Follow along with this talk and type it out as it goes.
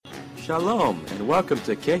Shalom, and welcome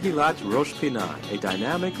to Kehilat Rosh Pinah, a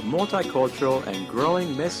dynamic, multicultural, and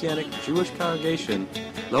growing Messianic Jewish congregation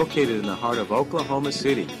located in the heart of Oklahoma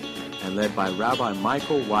City and led by Rabbi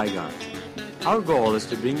Michael Weigand. Our goal is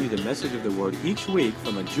to bring you the message of the Word each week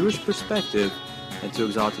from a Jewish perspective and to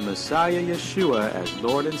exalt the Messiah Yeshua as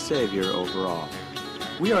Lord and Savior over all.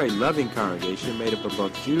 We are a loving congregation made up of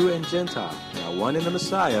both Jew and Gentile, now one in the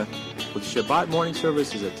Messiah, with Shabbat morning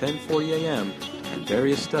services at 10:40 a.m., and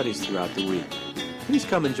various studies throughout the week. Please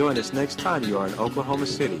come and join us next time you are in Oklahoma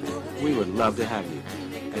City. We would love to have you.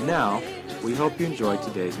 And now, we hope you enjoyed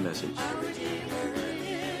today's message.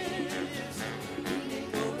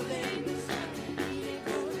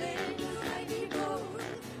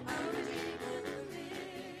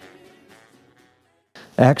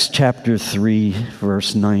 Acts chapter 3,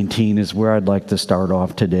 verse 19 is where I'd like to start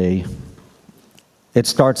off today. It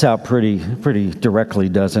starts out pretty directly,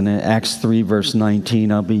 doesn't it? Acts 3, verse 19.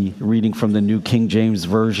 I'll be reading from the New King James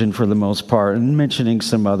Version for the most part and mentioning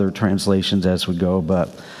some other translations as we go.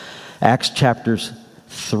 But Acts chapter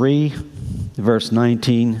 3, verse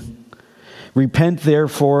 19. Repent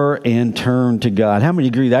therefore and turn to God. How many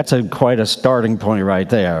agree that's quite a starting point right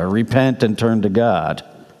there? Repent and turn to God.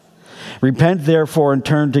 Repent therefore and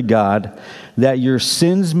turn to God, that your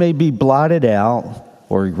sins may be blotted out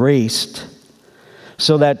or erased,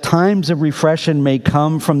 so that times of refreshing may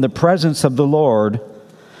come from the presence of the Lord,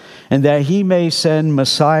 and that he may send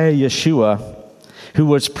Messiah Yeshua, who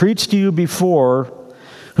was preached to you before,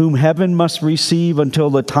 whom heaven must receive until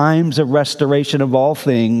the times of restoration of all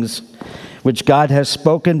things, which God has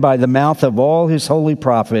spoken by the mouth of all his holy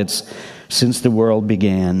prophets since the world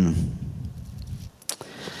began.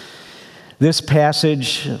 This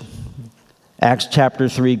passage, Acts chapter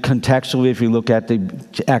 3, contextually, if you look at the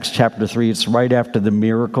Acts chapter 3, it's right after the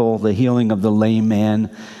miracle, the healing of the lame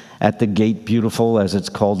man at the Gate Beautiful, as it's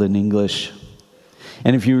called in English.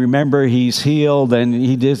 And if you remember, he's healed, and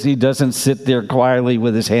he doesn't sit there quietly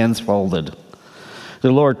with his hands folded.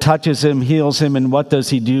 The Lord touches him, heals him, and what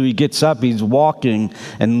does he do? He gets up, he's walking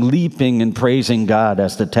and leaping and praising God,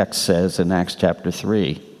 as the text says in Acts chapter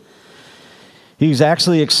 3. He's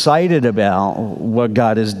actually excited about what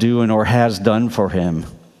God is doing or has done for him.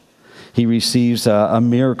 He receives a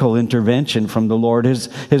miracle intervention from the Lord.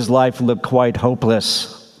 His life looked quite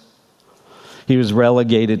hopeless. He was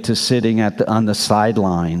relegated to sitting on the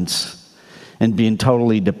sidelines and being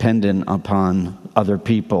totally dependent upon other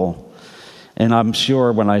people. And I'm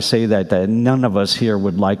sure when I say that none of us here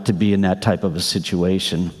would like to be in that type of a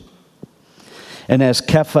situation. And as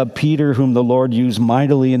Kepha, Peter, whom the Lord used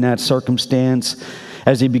mightily in that circumstance,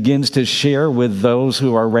 as he begins to share with those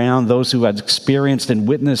who are around, those who have experienced and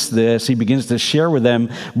witnessed this, he begins to share with them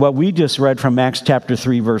what we just read from Acts chapter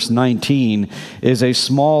 3, verse 19, is a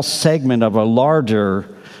small segment of a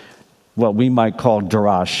larger, what we might call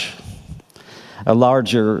drash, a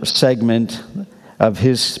larger segment of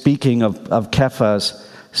his speaking, of Kepha's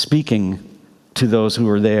speaking to those who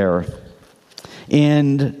are there.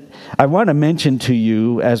 And I want to mention to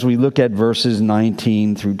you, as we look at verses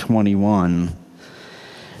 19 through 21,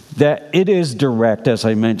 that it is direct, as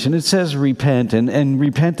I mentioned. It says repent, and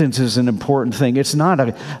repentance is an important thing. It's not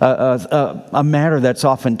a matter that's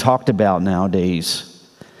often talked about nowadays,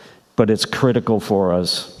 but it's critical for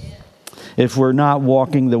us. If we're not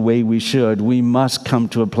walking the way we should, we must come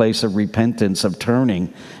to a place of repentance, of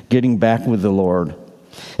turning, getting back with the Lord.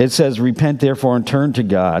 It says, repent therefore and turn to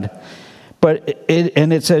God. But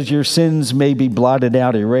it says your sins may be blotted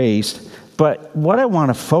out, erased. But what I want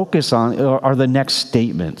to focus on are the next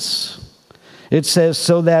statements. It says,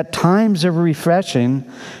 so that times of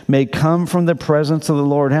refreshing may come from the presence of the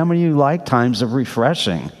Lord. How many of you like times of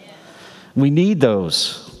refreshing? We need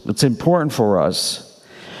those. It's important for us.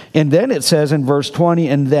 And then it says in verse 20,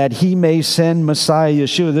 and that he may send Messiah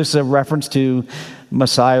Yeshua. This is a reference to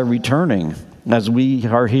Messiah returning. As we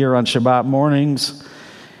are here on Shabbat mornings,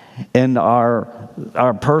 and our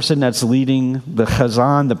person that's leading the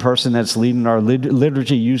chazan, the person that's leading our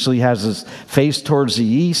liturgy, usually has his face towards the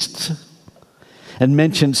east and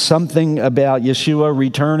mentions something about Yeshua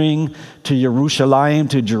returning to Yerushalayim,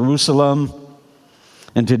 to Jerusalem.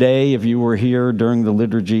 And today, if you were here during the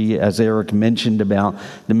liturgy, as Eric mentioned about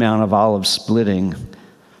the Mount of Olives splitting,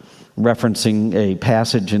 referencing a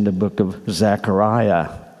passage in the book of Zechariah,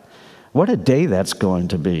 what a day that's going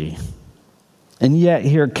to be. And yet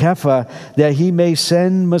here, Kepha, that he may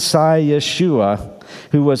send Messiah Yeshua,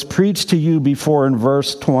 who was preached to you before in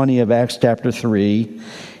verse 20 of Acts chapter 3.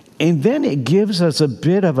 And then it gives us a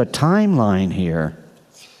bit of a timeline here.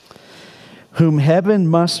 Whom heaven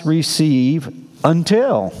must receive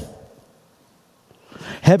until.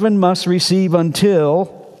 Heaven must receive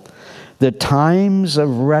until the times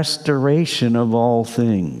of restoration of all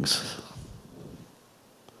things,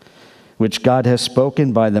 which God has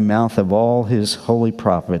spoken by the mouth of all his holy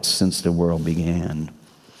prophets since the world began.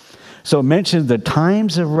 So it mentions the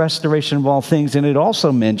times of restoration of all things, and it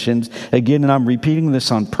also mentions, again, and I'm repeating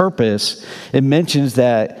this on purpose, it mentions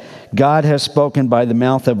that God has spoken by the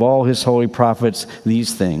mouth of all his holy prophets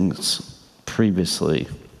these things previously.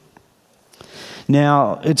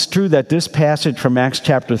 Now, it's true that this passage from Acts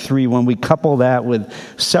chapter 3, when we couple that with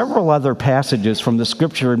several other passages from the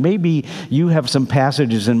scripture, and maybe you have some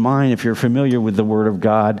passages in mind if you're familiar with the Word of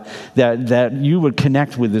God, that you would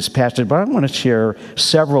connect with this passage. But I want to share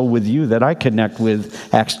several with you that I connect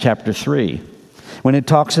with Acts chapter 3. When it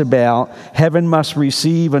talks about heaven must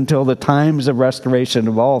receive until the times of restoration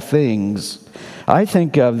of all things, I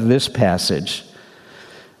think of this passage.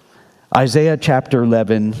 Isaiah chapter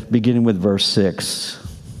 11, beginning with verse 6.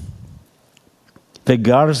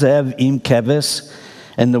 Vegarzev im keves,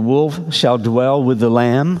 and the wolf shall dwell with the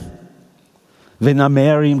lamb.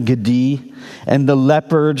 Venamer im gedi, and the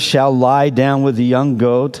leopard shall lie down with the young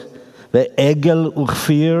goat. Ve'egel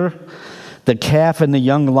uchfir, the calf and the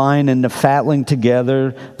young lion and the fatling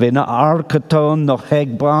together. Ve'na'ar katon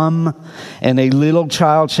nohegbam, and a little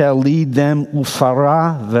child shall lead them.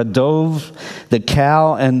 Ufara v'dov, the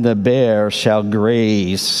cow and the bear shall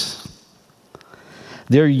graze.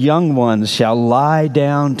 Their young ones shall lie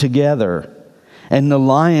down together, and the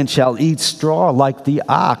lion shall eat straw like the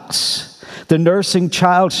ox. The nursing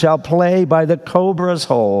child shall play by the cobra's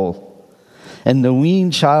hole, and the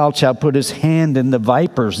weaned child shall put his hand in the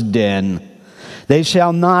viper's den. They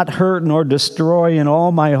shall not hurt nor destroy in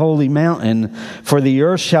all my holy mountain, for the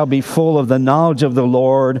earth shall be full of the knowledge of the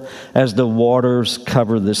Lord as the waters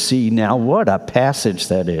cover the sea. Now, what a passage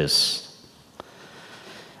that is.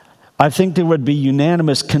 I think there would be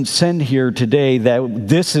unanimous consent here today that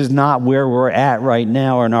this is not where we're at right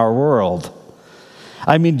now in our world.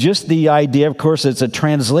 I mean, just the idea, of course, it's a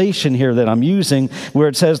translation here that I'm using, where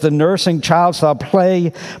it says, the nursing child shall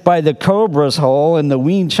play by the cobra's hole, and the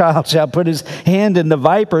weaned child shall put his hand in the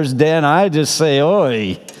viper's den. I just say,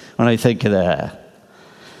 oi, when I think of that.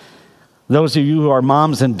 Those of you who are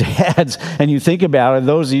moms and dads, and you think about it,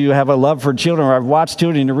 those of you who have a love for children, or have watched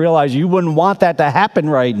children, you realize you wouldn't want that to happen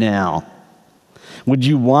right now. Would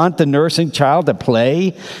you want the nursing child to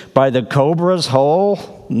play by the cobra's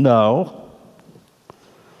hole? No.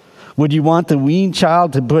 Would you want the weaned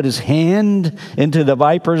child to put his hand into the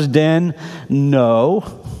viper's den?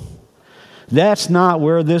 No. That's not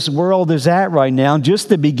where this world is at right now. Just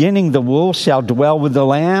the beginning, the wolf shall dwell with the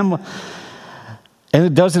lamb. And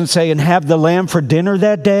it doesn't say, and have the lamb for dinner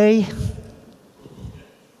that day.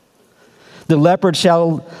 The leopard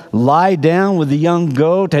shall lie down with the young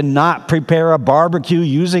goat and not prepare a barbecue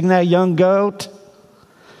using that young goat.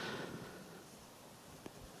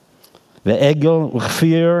 The egel,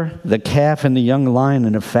 uchfir, the calf and the young lion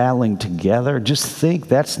and the fatling together. Just think,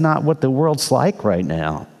 that's not what the world's like right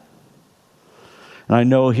now. And I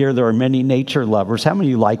know here there are many nature lovers. How many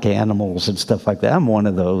of you like animals and stuff like that? I'm one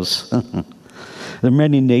of those. There are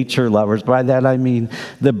many nature lovers. By that I mean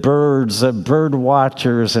the birds, bird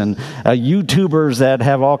watchers, and YouTubers that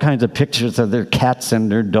have all kinds of pictures of their cats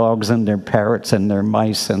and their dogs and their parrots and their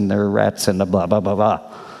mice and their rats and the blah, blah, blah,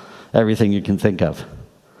 blah. Everything you can think of.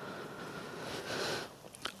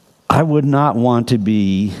 I would not want to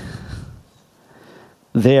be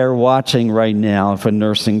there watching right now if a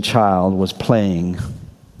nursing child was playing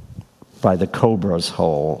by the cobra's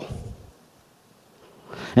hole.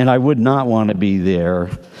 And I would not want to be there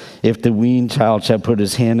if the weaned child shall put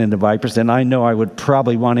his hand in the viper's den. I know I would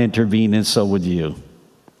probably want to intervene, and so would you.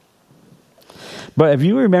 But if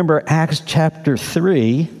you remember Acts chapter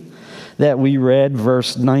 3 that we read,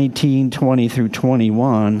 verse 19, 20 through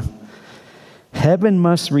 21, heaven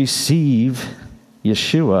must receive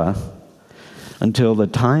Yeshua until the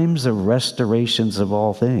times of restorations of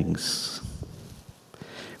all things,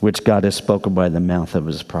 which God has spoken by the mouth of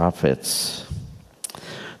his prophets.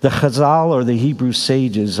 The Chazal, or the Hebrew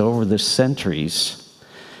sages over the centuries,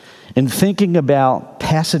 in thinking about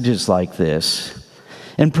passages like this,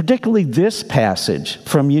 and particularly this passage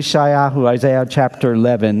from Yeshayahu, Isaiah chapter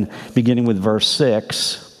 11, beginning with verse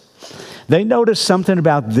 6, they noticed something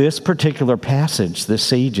about this particular passage, the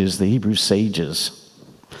sages, the Hebrew sages.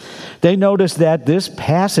 They noticed that this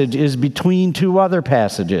passage is between two other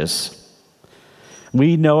passages.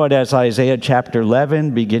 We know it as Isaiah chapter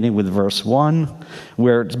 11, beginning with verse 1,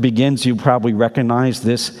 where it begins, you probably recognize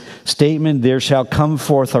this statement, there shall come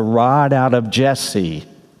forth a rod out of Jesse.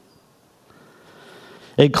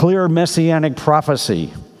 A clear messianic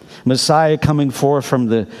prophecy. Messiah coming forth from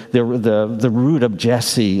the root of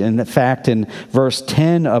Jesse. And in fact, in verse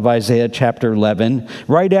 10 of Isaiah chapter 11,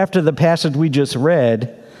 right after the passage we just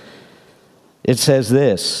read, it says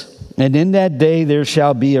this, "And in that day there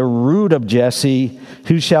shall be a root of Jesse,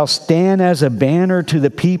 who shall stand as a banner to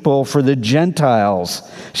the people, for the Gentiles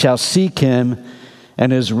shall seek him,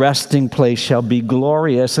 and his resting place shall be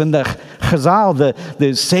glorious." And the Chazal,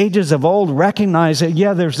 the sages of old, recognize that,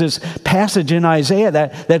 yeah, there's this passage in Isaiah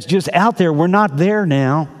that's just out there. We're not there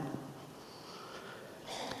now.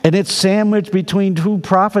 And it's sandwiched between two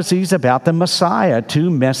prophecies about the Messiah, two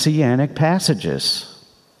messianic passages.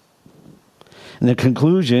 And the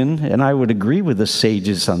conclusion, and I would agree with the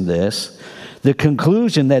sages on this, the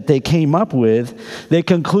conclusion that they came up with, they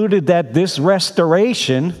concluded that this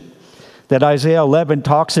restoration that Isaiah 11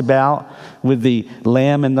 talks about with the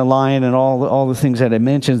lamb and the lion and all the things that it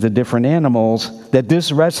mentions, the different animals, that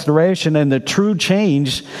this restoration and the true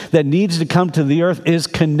change that needs to come to the earth is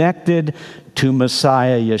connected to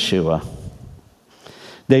Messiah Yeshua.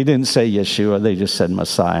 They didn't say Yeshua, they just said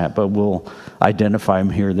Messiah, but we'll identify him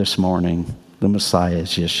here this morning. The Messiah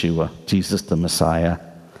is Yeshua, Jesus the Messiah.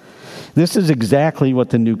 This is exactly what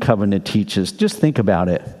the New Covenant teaches. Just think about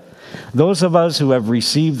it. Those of us who have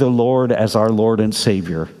received the Lord as our Lord and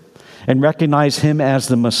Savior and recognize him as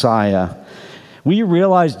the Messiah, we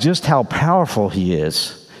realize just how powerful he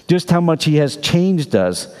is, just how much he has changed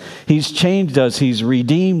us. He's changed us, he's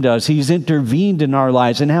redeemed us, he's intervened in our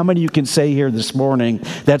lives. And how many of you can say here this morning,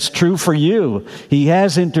 that's true for you? He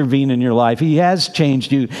has intervened in your life, he has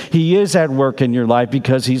changed you, he is at work in your life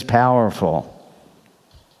because he's powerful.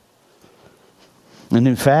 And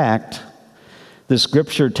in fact, the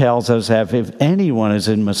scripture tells us that if anyone is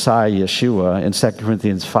in Messiah Yeshua, in 2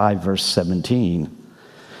 Corinthians 5, verse 17,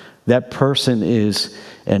 that person is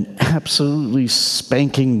an absolutely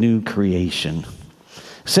spanking new creation.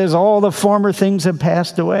 It says all the former things have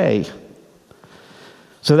passed away.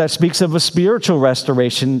 So that speaks of a spiritual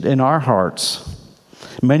restoration in our hearts.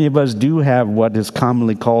 Many of us do have what is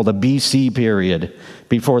commonly called a BC period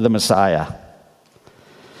before the Messiah.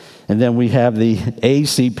 And then we have the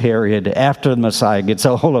AC period after the Messiah gets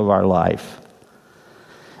a hold of our life.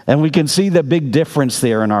 And we can see the big difference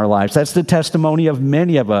there in our lives. That's the testimony of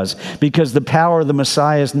many of us, because the power of the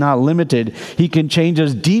Messiah is not limited. He can change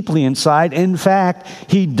us deeply inside. In fact,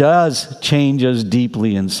 he does change us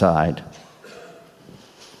deeply inside.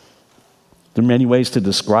 There are many ways to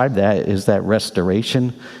describe that. Is that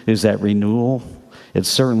restoration? Is that renewal? It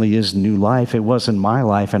certainly is new life. It was in my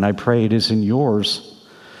life, and I pray it is in yours.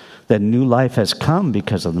 That new life has come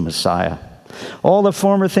because of the Messiah. All the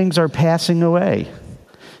former things are passing away,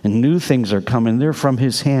 and new things are coming. They're from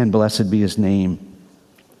his hand. Blessed be his name.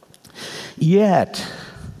 Yet,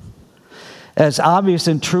 as obvious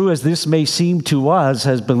and true as this may seem to us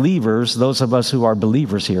as believers, those of us who are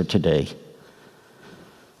believers here today,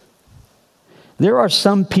 there are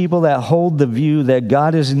some people that hold the view that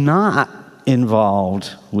God is not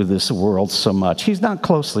involved with this world so much. He's not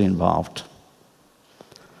closely involved.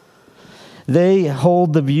 They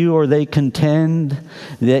hold the view, or they contend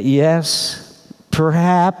that yes,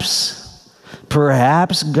 perhaps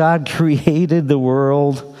God created the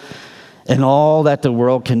world and all that the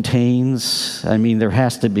world contains. I mean, there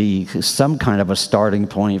has to be some kind of a starting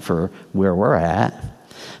point for where we're at.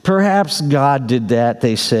 Perhaps God did that,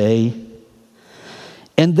 they say.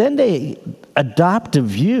 And then they adopt a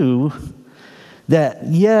view that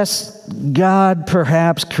yes, God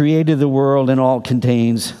perhaps created the world and all it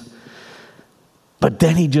contains, but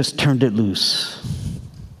then he just turned it loose.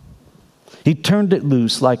 He turned it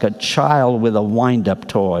loose like a child with a wind-up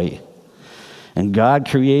toy. And God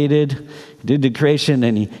did the creation,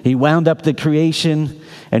 and he wound up the creation,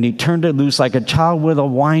 and he turned it loose like a child with a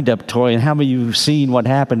wind-up toy. And how many of you have seen what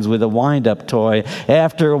happens with a wind-up toy?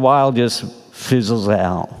 After a while, just fizzles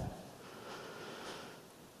out.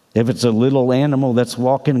 If it's a little animal that's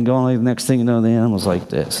walking and going, the next thing you know, the animal's like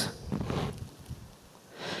this.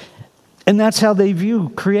 And that's how they view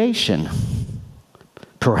creation.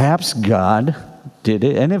 Perhaps God did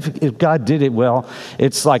it. And if God did it, well,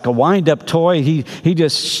 it's like a wind-up toy. He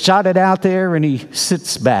just shot it out there and he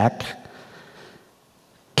sits back.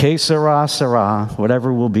 Que sera, sera.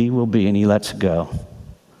 Whatever will be, and he lets it go.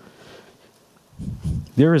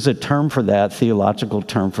 There is a term for that, theological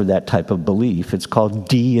term for that type of belief. It's called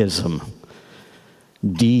deism.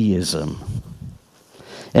 Deism.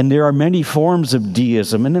 And there are many forms of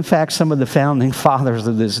deism. And in fact, some of the founding fathers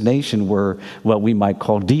of this nation were what we might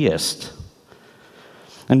call deists.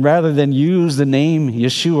 And rather than use the name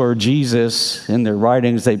Yeshua or Jesus in their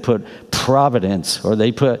writings, they put providence, or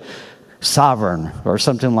they put sovereign, or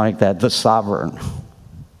something like that, the sovereign.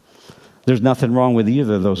 There's nothing wrong with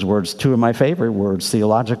either of those words. Two of my favorite words,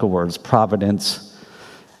 theological words, providence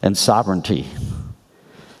and sovereignty.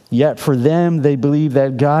 Yet for them, they believe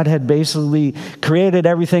that God had basically created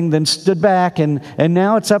everything, then stood back, and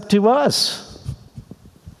now it's up to us.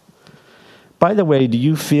 By the way, do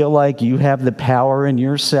you feel like you have the power in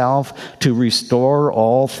yourself to restore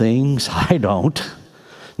all things? I don't.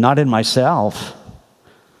 Not in myself.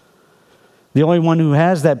 The only one who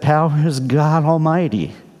has that power is God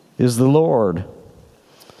Almighty, is the Lord.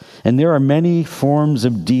 And there are many forms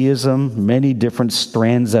of deism, many different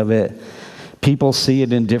strands of it. People see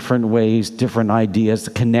it in different ways, different ideas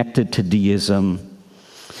connected to deism.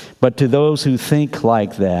 But to those who think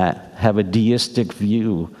like that, have a deistic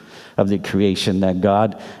view of the creation, that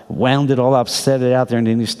God wound it all up, set it out there, and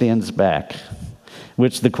then he stands back.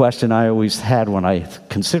 Which the question I always had when I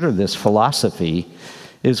consider this philosophy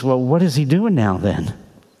is, well, what is he doing now then?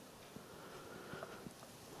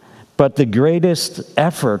 But the greatest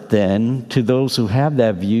effort then to those who have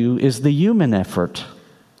that view is the human effort.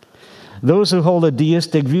 Those who hold a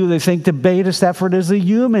deistic view, they think the greatest effort is a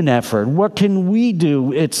human effort. What can we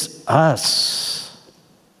do? It's us.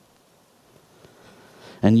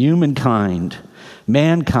 And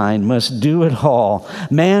mankind must do it all.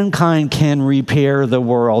 Mankind can repair the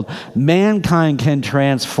world. Mankind can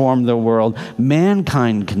transform the world.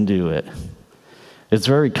 Mankind can do it. It's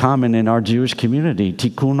very common in our Jewish community,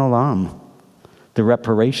 tikkun olam, the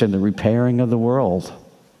reparation, the repairing of the world.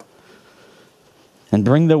 And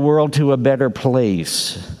bring the world to a better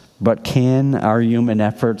place. But can our human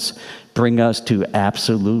efforts bring us to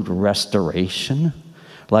absolute restoration?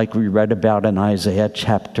 Like we read about in Isaiah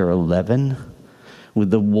chapter 11, with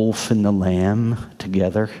the wolf and the lamb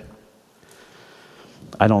together?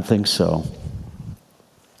 I don't think so.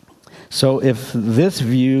 So if this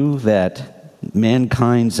view that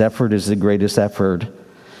mankind's effort is the greatest effort,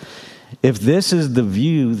 if this is the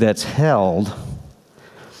view that's held,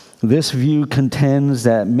 this view contends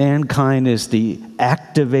that mankind is the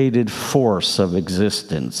activated force of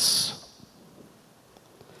existence.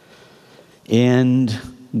 And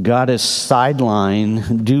God is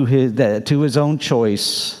sidelined to his own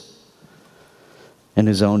choice and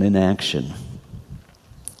his own inaction.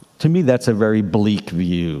 To me, that's a very bleak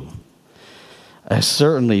view. I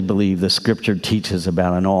certainly believe the Scripture teaches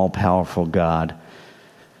about an all-powerful God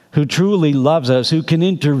who truly loves us, who can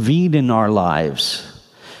intervene in our lives,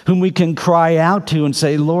 whom we can cry out to and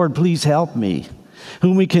say, Lord, please help me,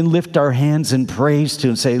 whom we can lift our hands in praise to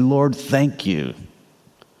and say, Lord, thank you,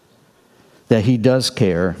 that he does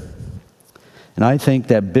care. And I think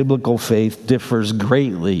that biblical faith differs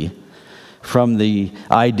greatly from the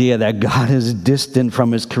idea that God is distant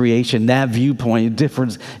from his creation. That viewpoint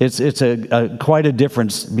differs. It's quite a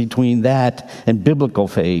difference between that and biblical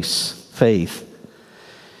faith.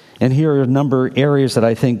 And here are a number of areas that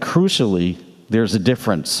I think crucially there's a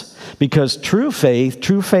difference. Because true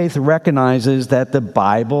faith recognizes that the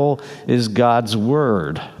Bible is God's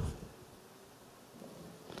word.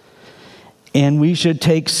 And we should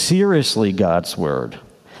take seriously God's word.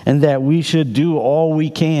 And that we should do all we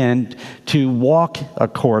can to walk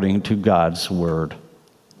according to God's word.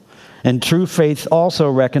 And true faith also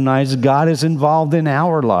recognizes God is involved in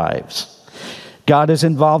our lives. God is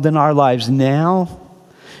involved in our lives now,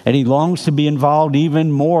 and he longs to be involved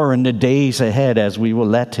even more in the days ahead as we will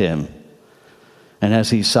let him. And as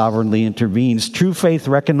he sovereignly intervenes, true faith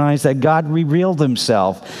recognizes that God revealed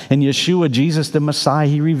himself. In Yeshua, Jesus the Messiah,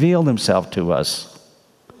 he revealed himself to us.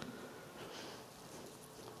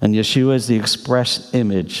 And Yeshua is the express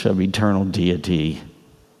image of eternal deity.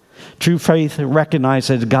 True faith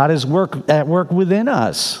recognizes God is at work within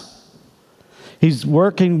us. He's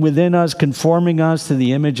working within us, conforming us to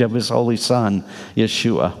the image of his Holy Son,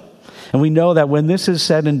 Yeshua. And we know that when this is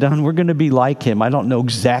said and done, we're going to be like him. I don't know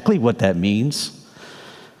exactly what that means,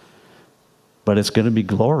 but it's going to be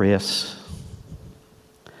glorious.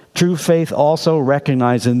 True faith also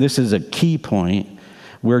recognizes, and this is a key point,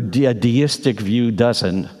 where a deistic view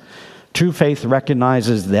doesn't. True faith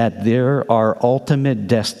recognizes that there are ultimate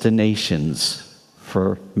destinations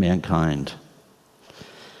for mankind.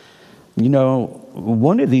 You know,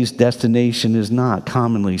 one of these destinations is not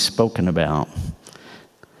commonly spoken about.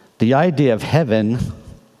 The idea of heaven,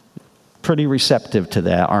 pretty receptive to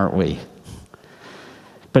that, aren't we?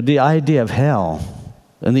 But the idea of hell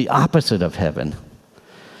and the opposite of heaven,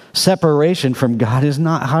 separation from God, is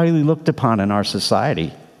not highly looked upon in our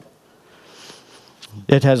society.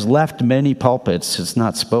 It has left many pulpits. It's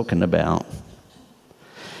not spoken about.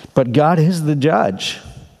 But God is the judge.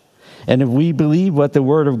 And if we believe what the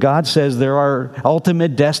Word of God says, there are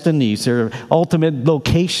ultimate destinies, there are ultimate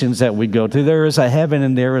locations that we go to. There is a heaven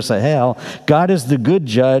and there is a hell. God is the good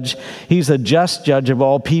judge. He's a just judge of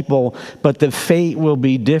all people, but the fate will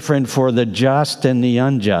be different for the just and the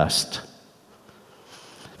unjust,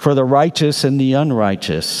 for the righteous and the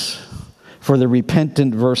unrighteous, for the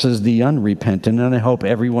repentant versus the unrepentant. And I hope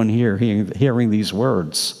everyone here hearing these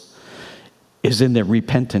words is in the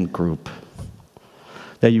repentant group,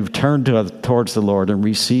 that you've turned towards the Lord and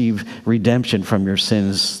received redemption from your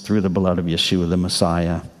sins through the blood of Yeshua the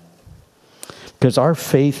Messiah. Because our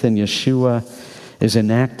faith in Yeshua is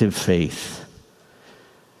an active faith.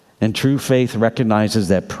 And true faith recognizes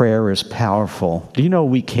that prayer is powerful. Do you know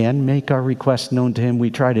we can make our requests known to Him?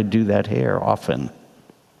 We try to do that here often.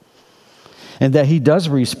 And that He does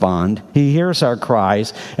respond. He hears our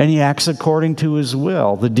cries, and He acts according to His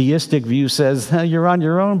will. The deistic view says, you're on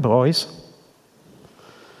your own, boys.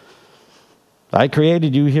 I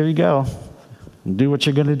created you, here you go. Do what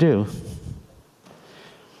you're going to do.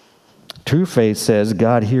 True faith says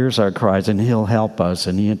God hears our cries and He'll help us,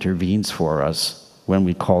 and He intervenes for us when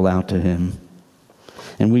we call out to Him.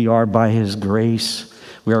 And we are, by His grace,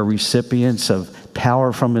 we are recipients of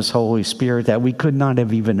power from His Holy Spirit that we could not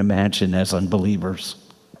have even imagined as unbelievers.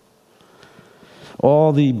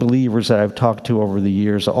 All the believers that I've talked to over the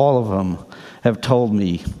years, all of them have told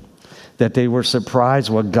me that they were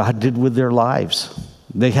surprised what God did with their lives.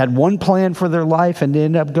 They had one plan for their life and they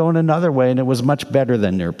ended up going another way, and it was much better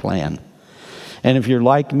than their plan. And if you're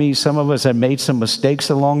like me, some of us have made some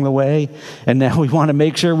mistakes along the way, and now we want to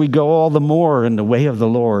make sure we go all the more in the way of the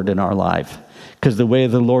Lord in our life, because the way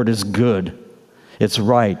of the Lord is good. It's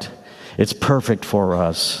right. It's perfect for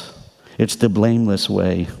us. It's the blameless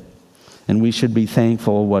way. And we should be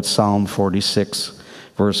thankful what Psalm 46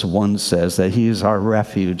 verse 1 says, that He is our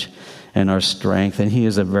refuge and our strength, and He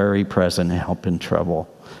is a very present help in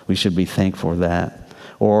trouble. We should be thankful for that.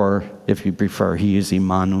 Or, if you prefer, He is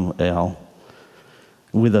Emmanuel.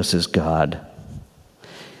 With us is God.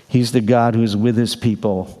 He's the God who's with His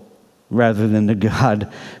people, rather than the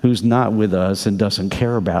God who's not with us and doesn't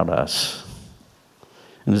care about us.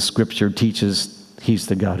 And the Scripture teaches He's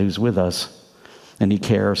the God who's with us, and He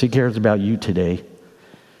cares. He cares about you today.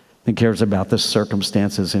 He cares about the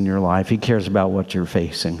circumstances in your life. He cares about what you're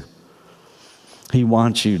facing. He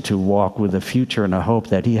wants you to walk with a future and a hope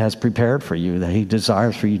that He has prepared for you, that He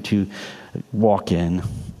desires for you to walk in.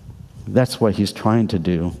 That's what He's trying to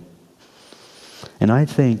do. And I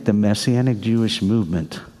think the Messianic Jewish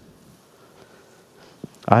movement,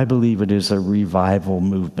 I believe it is a revival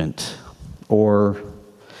movement, or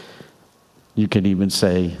you could even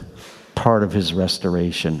say part of His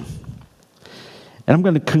restoration. And I'm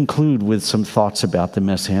going to conclude with some thoughts about the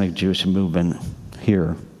Messianic Jewish movement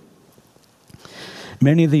here.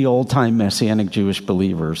 Many of the old-time Messianic Jewish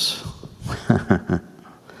believers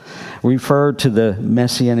refer to the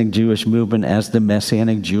Messianic Jewish movement as the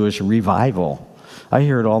Messianic Jewish revival. I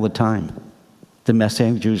hear it all the time. The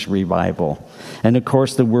Messianic Jewish revival. And of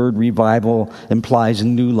course, the word revival implies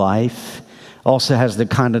new life. Also has the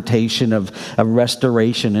connotation of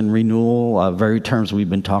restoration and renewal, very terms we've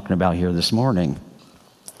been talking about here this morning.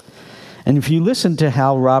 And if you listen to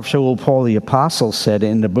how Rav Shaul Paul the Apostle said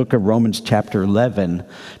in the book of Romans chapter 11,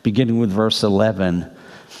 beginning with verse 11,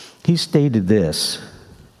 he stated this: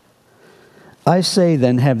 I say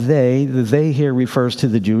then, have they, the they here refers to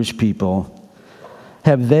the Jewish people,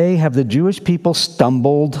 have the Jewish people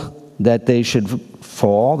stumbled that they should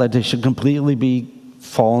fall, that they should completely be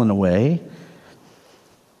fallen away?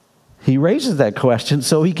 He raises that question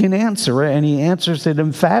so he can answer it, and he answers it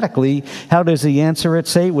emphatically. How does he answer it?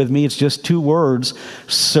 Say it with me. It's just two words: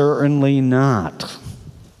 certainly not.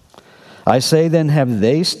 I say then, have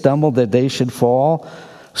they stumbled that they should fall?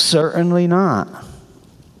 Certainly not.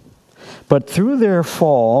 But through their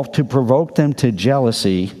fall, to provoke them to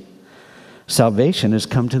jealousy, salvation has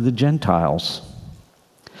come to the Gentiles.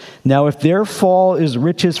 Now, if their fall is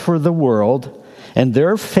riches for the world, and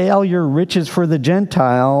their failure riches for the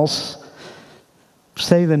Gentiles,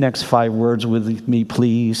 say the next 5 words with me,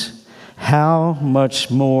 please. How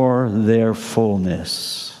much more their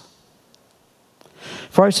fullness?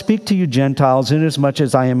 For I speak to you Gentiles, inasmuch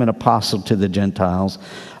as I am an apostle to the Gentiles,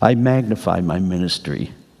 I magnify my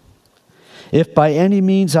ministry. If by any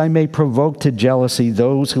means I may provoke to jealousy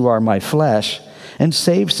those who are my flesh, and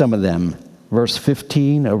save some of them. Verse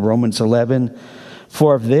 15 of Romans 11,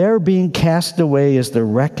 for if their being cast away is the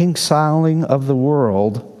reconciling of the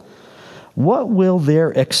world, what will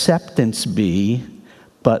their acceptance be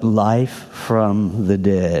but life from the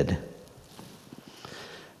dead?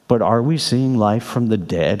 But are we seeing life from the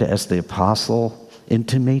dead as the apostle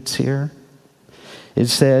intimates here. It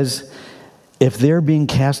says, if their being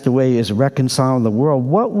cast away is reconciled in the world,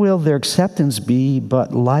 what will their acceptance be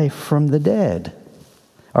but life from the dead?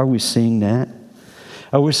 Are we seeing that?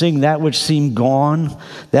 Are we seeing that which seemed gone,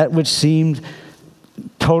 that which seemed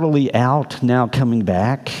totally out, now coming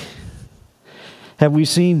back? Have we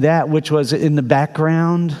seen that which was in the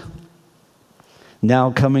background,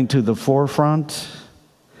 now coming to the forefront?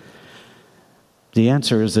 The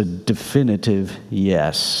answer is a definitive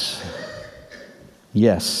yes.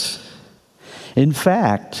 Yes. In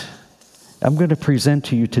fact, I'm going to present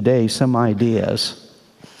to you today some ideas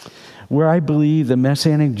where I believe the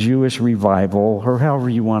Messianic Jewish revival, or however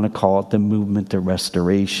you want to call it, the movement of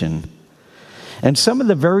restoration, and some of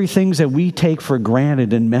the very things that we take for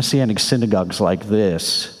granted in Messianic synagogues like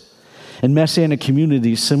this, in Messianic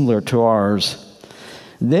communities similar to ours,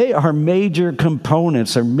 they are major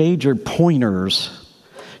components or major pointers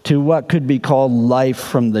to what could be called life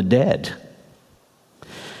from the dead.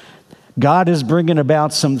 God is bringing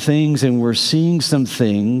about some things, and we're seeing some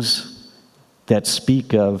things that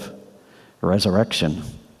speak of resurrection,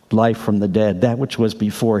 life from the dead, that which was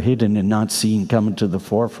before hidden and not seen coming to the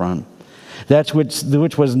forefront. That's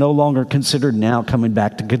which was no longer considered now coming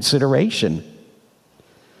back to consideration.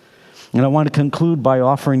 And I want to conclude by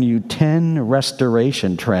offering you 10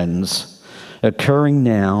 restoration trends occurring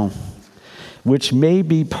now, which may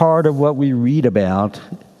be part of what we read about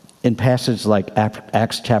in passages like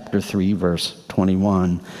Acts chapter 3, verse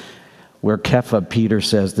 21, where Kepha, Peter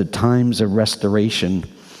says, the times of restoration,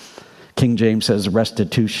 King James says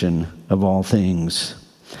restitution of all things.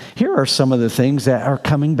 Here are some of the things that are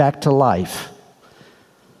coming back to life.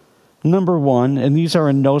 Number one, and these are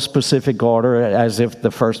in no specific order, as if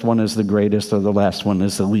the first one is the greatest or the last one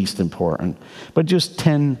is the least important, but just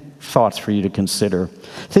 10 thoughts for you to consider.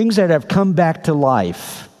 Things that have come back to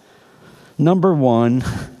life. Number one,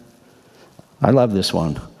 I love this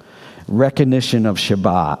one, recognition of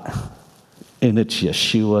Shabbat in its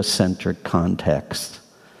Yeshua-centric context,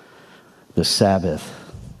 the Sabbath.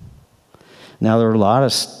 Now, there are a lot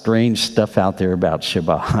of strange stuff out there about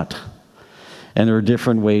Shabbat, and there are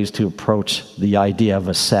different ways to approach the idea of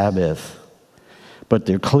a Sabbath, but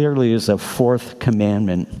there clearly is a fourth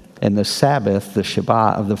commandment, and the Sabbath, the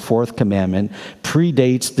Shabbat of the fourth commandment,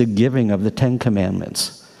 predates the giving of the 10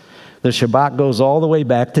 commandments. The Shabbat goes all the way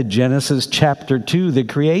back to Genesis chapter 2, the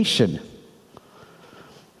creation.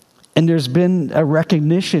 And there's been a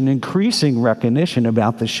recognition, increasing recognition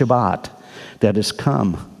about the Shabbat that has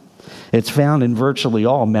come. It's found in virtually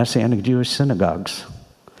all Messianic Jewish synagogues.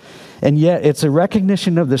 And yet it's a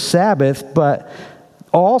recognition of the Sabbath, but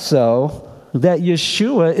also that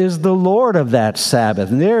Yeshua is the Lord of that Sabbath.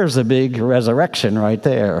 And there's a big resurrection right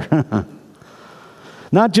there.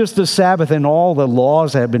 Not just the Sabbath and all the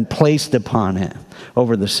laws that have been placed upon it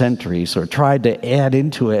over the centuries or tried to add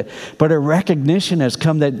into it, but a recognition has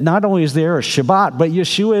come that not only is there a Shabbat, but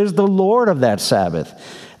Yeshua is the Lord of that Sabbath.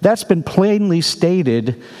 That's been plainly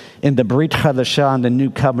stated in the Brit Hadashah and the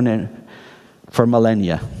New Covenant for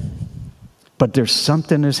millennia. But there's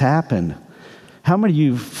something has happened. How many of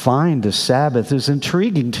you find the Sabbath is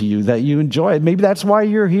intriguing to you, that you enjoy it? Maybe that's why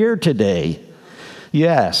you're here today.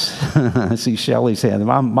 Yes. I see Shelley's hand.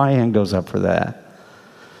 My hand goes up for that.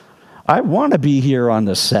 I want to be here on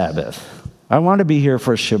the Sabbath. I want to be here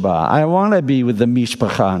for Shabbat. I want to be with the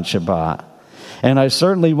Mishpacha on Shabbat. And I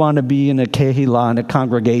certainly want to be in a Kehillah, in a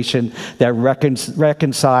congregation that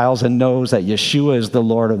reconciles and knows that Yeshua is the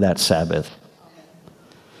Lord of that Sabbath.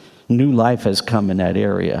 New life has come in that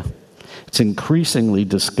area. It's increasingly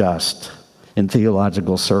discussed in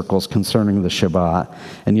theological circles concerning the Shabbat,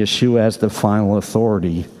 and Yeshua has the final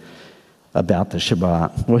authority about the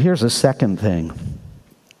Shabbat. Well, here's a second thing.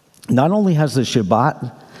 Not only has the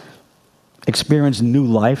Shabbat experienced new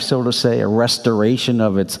life, so to say, a restoration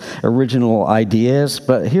of its original ideas,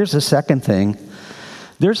 but here's the second thing.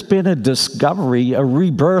 There's been a discovery, a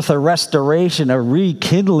rebirth, a restoration, a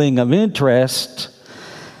rekindling of interest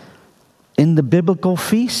in the biblical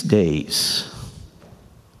feast days.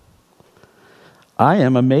 I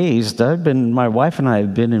am amazed. My wife and I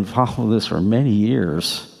have been involved with this for many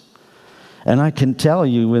years. And I can tell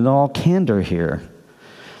you in all candor here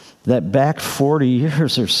that back 40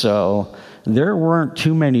 years or so, there weren't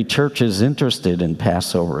too many churches interested in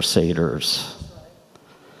Passover Seders.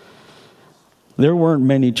 There weren't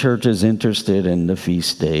many churches interested in the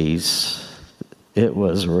feast days. It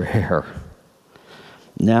was rare.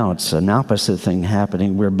 Now it's an opposite thing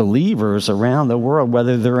happening where believers around the world,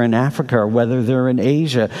 whether they're in Africa or whether they're in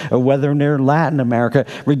Asia or whether they're in Latin America,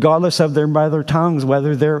 regardless of their mother tongues,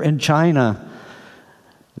 whether they're in China,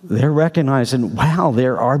 They're recognizing, wow,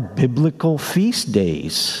 there are biblical feast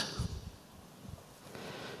days.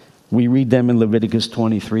 We read them in Leviticus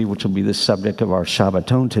 23, which will be the subject of our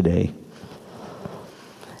Shabbaton today.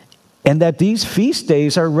 And that these feast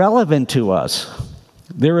days are relevant to us.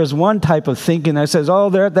 There is one type of thinking that says, oh,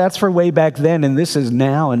 that's for way back then, and this is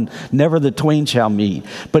now, and never the twain shall meet.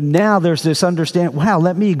 But now there's this understanding, wow,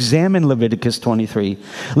 let me examine Leviticus 23.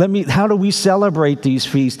 How do we celebrate these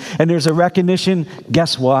feasts? And there's a recognition,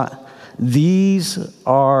 guess what? These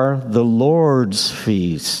are the Lord's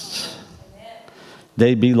feasts.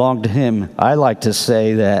 They belong to Him. I like to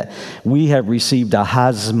say that we have received a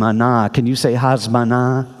hazmanah. Can you say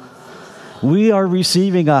hazmanah? We are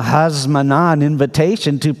receiving a hazmanah, an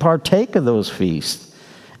invitation to partake of those feasts.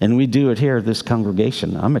 And we do it here at this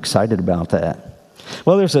congregation. I'm excited about that.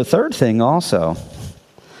 Well, there's a third thing also.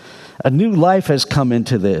 A new life has come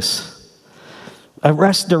into this. A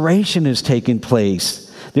restoration is taking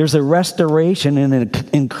place. There's a restoration and an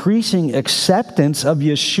increasing acceptance of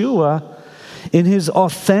Yeshua in His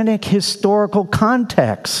authentic historical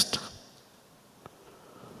context.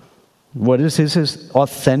 What is his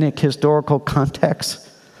authentic historical context?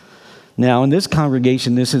 Now, in this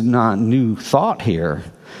congregation, this is not new thought here,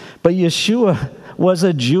 but Yeshua was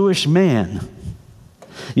a Jewish man.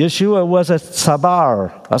 Yeshua was a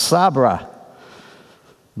Sabra,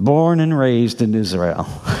 born and raised in Israel.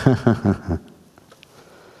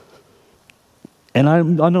 And I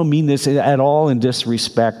don't mean this at all in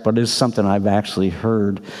disrespect, but it's something I've actually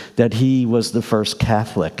heard, that he was the first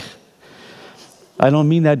Catholic. I don't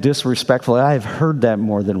mean that disrespectfully. I've heard that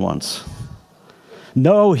more than once.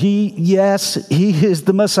 No, he is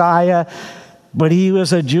the Messiah, but he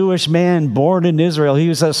was a Jewish man born in Israel. He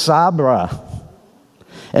was a Sabra.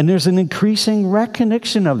 And there's an increasing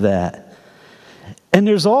recognition of that. And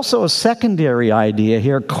there's also a secondary idea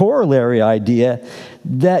here, corollary idea,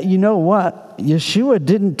 that, you know what? Yeshua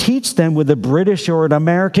didn't teach them with a British or an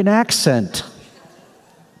American accent.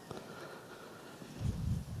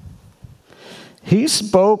 He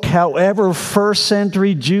spoke however first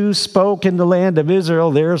century Jews spoke in the land of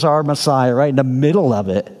Israel. There's our Messiah right in the middle of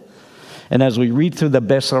it. And as we read through the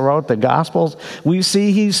Besserot, the Gospels, we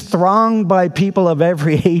see he's thronged by people of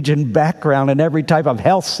every age and background and every type of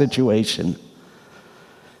health situation,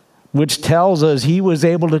 which tells us he was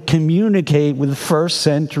able to communicate with first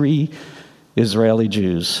century Israeli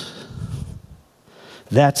Jews.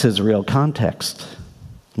 That's his real context.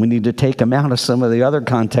 We need to take him out of some of the other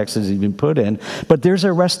contexts he's been put in. But there's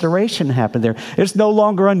a restoration happened there. It's no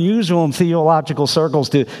longer unusual in theological circles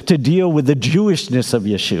to deal with the Jewishness of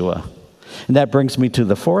Yeshua. And that brings me to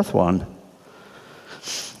the fourth one.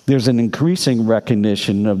 There's an increasing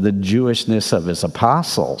recognition of the Jewishness of his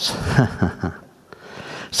apostles.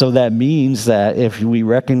 So that means that if we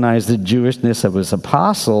recognize the Jewishness of his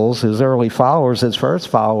apostles, his early followers, his first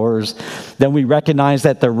followers, then we recognize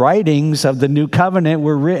that the writings of the New Covenant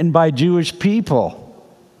were written by Jewish people.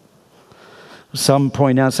 Some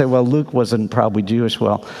point out and say, well, Luke wasn't probably Jewish.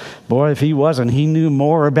 Well, boy, if he wasn't, he knew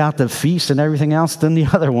more about the feast and everything else than the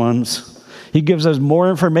other ones. He gives us more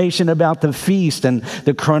information about the feast and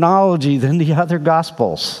the chronology than the other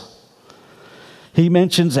Gospels. He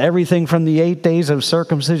mentions everything from the 8 days of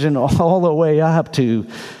circumcision all the way up to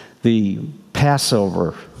the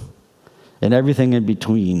Passover and everything in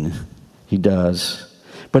between he does.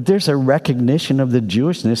 But there's a recognition of the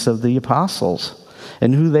Jewishness of the apostles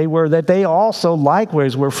and who they were, that they also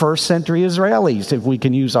likewise were first century Israelis, if we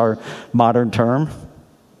can use our modern term.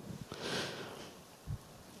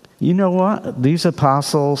 You know what? These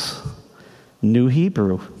apostles knew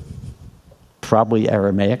Hebrew, probably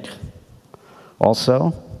Aramaic.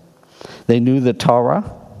 Also, they knew the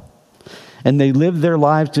Torah, and they lived their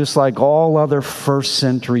lives just like all other first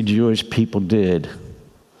century Jewish people did.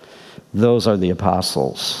 Those are the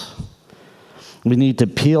apostles. We need to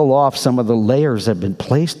peel off some of the layers that have been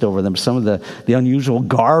placed over them, some of the unusual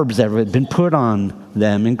garbs that have been put on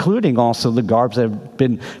them, including also the garbs that have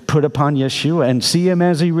been put upon Yeshua, and see him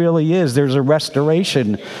as he really is. There's a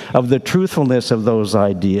restoration of the truthfulness of those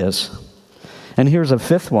ideas. And here's a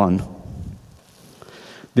fifth one.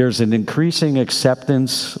 There's an increasing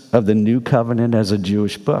acceptance of the New Covenant as a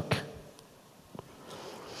Jewish book.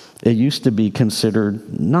 It used to be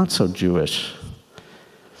considered not so Jewish.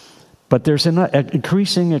 But there's an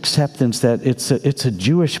increasing acceptance that it's a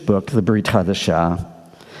Jewish book, the Brit Hadashah,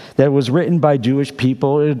 that was written by Jewish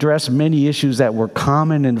people. It addressed many issues that were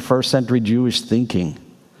common in first century Jewish thinking.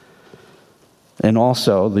 And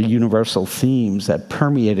also the universal themes that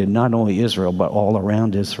permeated not only Israel, but all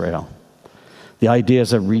around Israel. The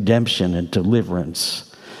ideas of redemption and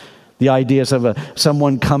deliverance, The ideas of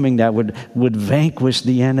someone coming that would vanquish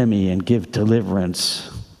the enemy and give deliverance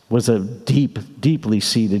was a deeply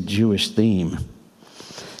seated Jewish theme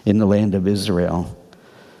in the land of Israel.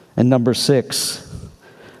 And number 6,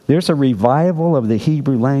 there's a revival of the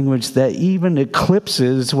Hebrew language that even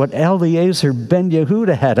eclipses what Eliezer ben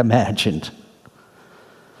Yehuda had imagined.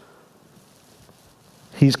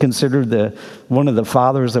 He's considered one of the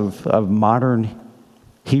fathers of modern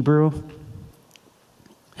Hebrew.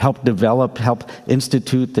 Helped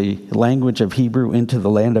institute the language of Hebrew into the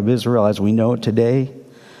land of Israel as we know it today.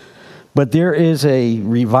 But there is a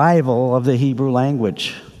revival of the Hebrew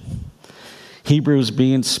language. Hebrew's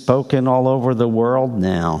being spoken all over the world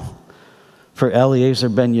now. For Eliezer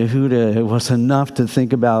ben Yehuda, it was enough to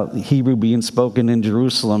think about Hebrew being spoken in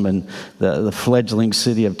Jerusalem and the fledgling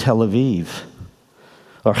city of Tel Aviv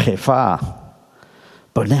or Haifa.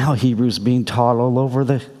 But now Hebrew's being taught all over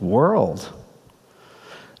the world.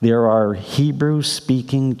 There are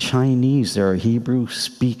Hebrew-speaking Chinese. There are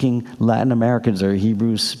Hebrew-speaking Latin Americans. There are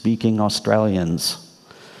Hebrew-speaking Australians.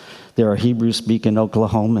 There are Hebrew-speaking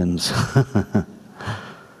Oklahomans.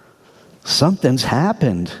 Something's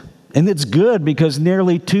happened. And it's good because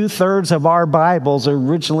nearly 2/3 of our Bibles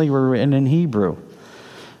originally were written in Hebrew.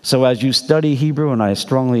 So as you study Hebrew, and I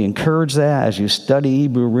strongly encourage that, as you study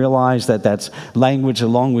Hebrew, realize that that's language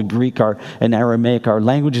along with Greek and Aramaic are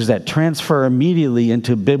languages that transfer immediately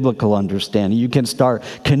into biblical understanding. You can start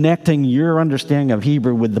connecting your understanding of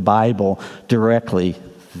Hebrew with the Bible directly,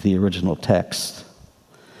 the original text.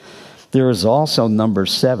 There is also, number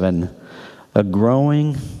 7, a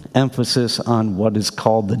growing emphasis on what is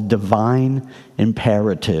called the divine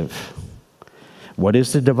imperative. What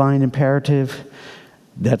is the divine imperative?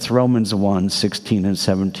 That's Romans 1:16 and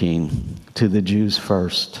 17. To the Jews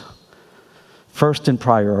first. First in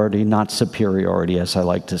priority, not superiority, as I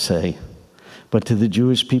like to say. But to the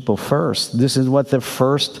Jewish people first. This is what the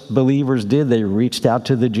first believers did. They reached out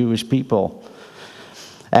to the Jewish people.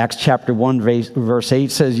 Acts chapter 1, verse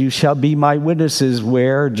 8 says, "You shall be my witnesses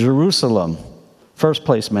where? Jerusalem." First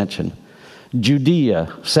place mentioned. Judea,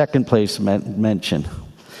 second place mentioned.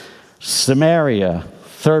 Samaria,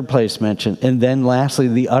 third place mentioned. And then lastly,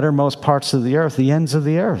 the uttermost parts of the earth, the ends of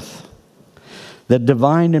the earth. The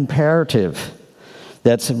divine imperative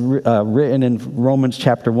that's written in Romans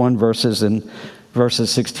chapter 1, verses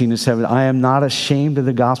 16 and 7. I am not ashamed of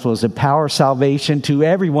the gospel. It's a power of salvation to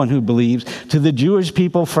everyone who believes, to the Jewish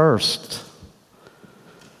people first,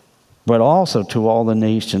 but also to all the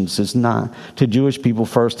nations. It's not to Jewish people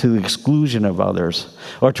first to the exclusion of others,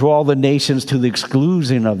 or to all the nations to the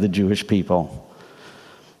exclusion of the Jewish people.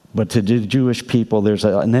 But to the Jewish people, there's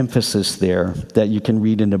an emphasis there that you can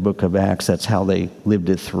read in the book of Acts. That's how they lived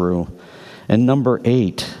it through. And number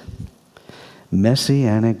 8,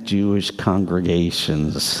 Messianic Jewish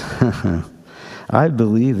congregations. I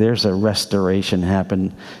believe there's a restoration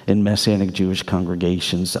happened in Messianic Jewish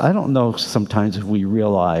congregations. I don't know sometimes if we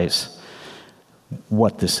realize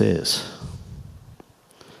what this is.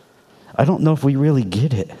 I don't know if we really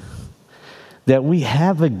get it. That we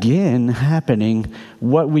have again happening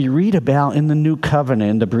what we read about in the New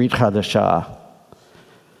Covenant, in the Brit Hadashah,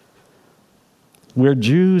 where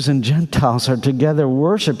Jews and Gentiles are together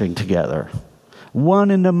worshiping together,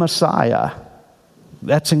 one in the Messiah.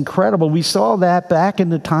 That's incredible. We saw that back in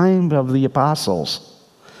the time of the apostles.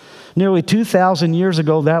 Nearly 2,000 years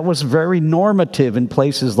ago, that was very normative in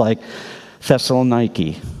places like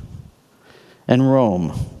Thessaloniki and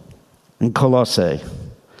Rome and Colossae,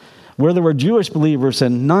 where there were Jewish believers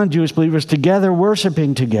and non-Jewish believers together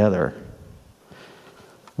worshiping together.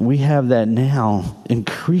 We have that now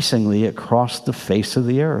increasingly across the face of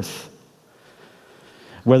the earth.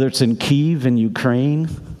 Whether it's in Kyiv in Ukraine,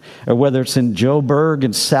 or whether it's in Joburg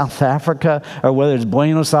in South Africa, or whether it's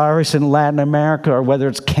Buenos Aires in Latin America, or whether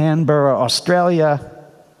it's Canberra, Australia,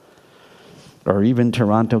 or even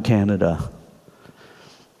Toronto, Canada,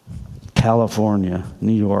 California,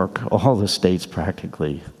 New York, all the states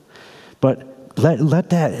practically. But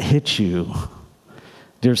let that hit you.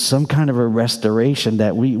 There's some kind of a restoration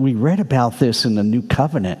that we read about this in the New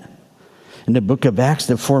Covenant. In the book of Acts,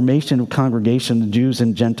 the formation of congregation of Jews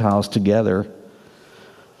and Gentiles together.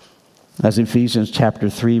 As Ephesians chapter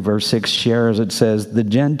 3, verse 6 shares, it says, the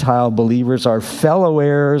Gentile believers are fellow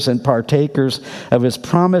heirs and partakers of his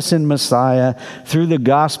promise in Messiah through the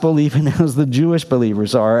gospel, even as the Jewish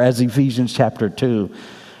believers are, as Ephesians chapter 2,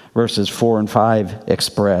 verses 4 and 5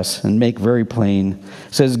 express and make very plain.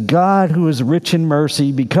 It says, God, who is rich in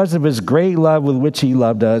mercy, because of his great love with which he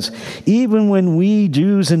loved us, even when we,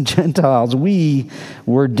 Jews and Gentiles, we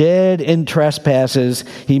were dead in trespasses,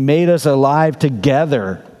 he made us alive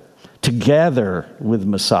together together with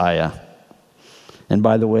Messiah. And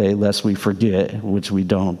by the way, lest we forget, which we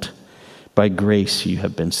don't, by grace you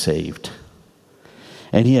have been saved.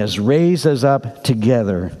 And he has raised us up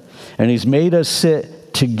together, and he's made us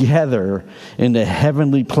sit together in the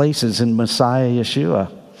heavenly places in Messiah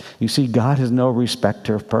Yeshua. You see, God is no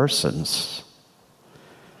respecter of persons.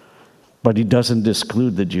 But he doesn't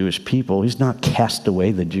exclude the Jewish people. He's not cast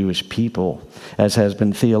away the Jewish people, as has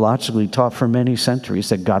been theologically taught for many centuries,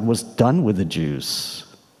 that God was done with the Jews.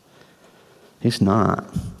 He's not.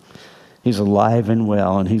 He's alive and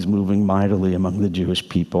well, and he's moving mightily among the Jewish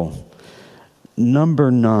people.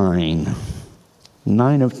 Number 9.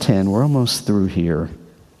 9 of 10. We're almost through here.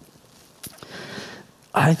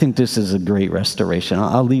 I think this is a great restoration.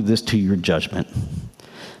 I'll leave this to your judgment.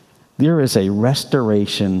 There is a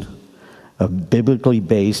restoration of biblically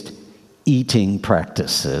based eating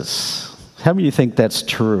practices. How many of you think that's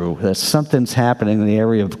true? That something's happening in the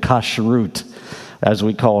area of kashrut, as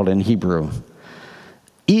we call it in Hebrew.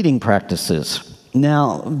 Eating practices.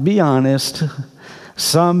 Now, be honest,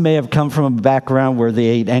 some may have come from a background where they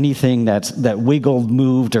ate anything that wiggled,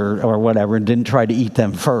 moved, or whatever, and didn't try to eat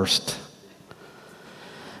them first.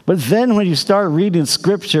 But then when you start reading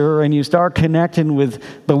Scripture and you start connecting with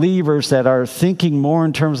believers that are thinking more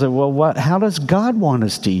in terms of, well, how does God want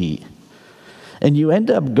us to eat? And you end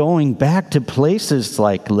up going back to places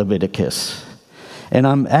like Leviticus. And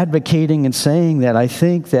I'm advocating and saying that I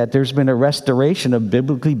think that there's been a restoration of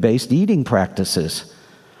biblically based eating practices.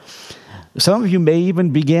 Some of you may even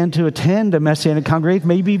begin to attend a Messianic congregation,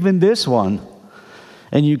 maybe even this one.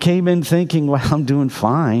 And you came in thinking, well, I'm doing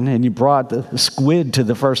fine. And you brought the squid to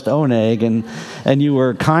the first oneg, and you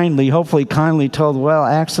were hopefully kindly told, well,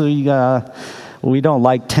 actually, we don't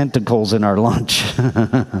like tentacles in our lunch.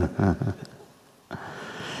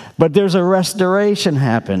 But there's a restoration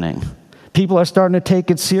happening. People are starting to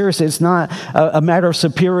take it seriously. It's not a matter of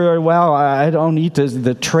superiority. Well, I don't eat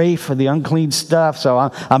the tray for the unclean stuff,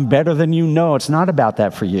 so I'm better than you. No, it's not about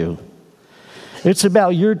that for you. It's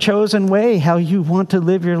about your chosen way, how you want to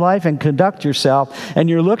live your life and conduct yourself. And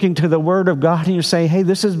you're looking to the Word of God and you're saying, hey,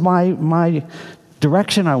 this is my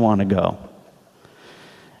direction I want to go.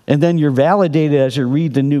 And then you're validated as you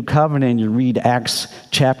read the New Covenant, you read Acts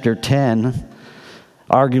chapter 10,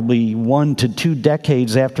 arguably 1 to 2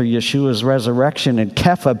 decades after Yeshua's resurrection. And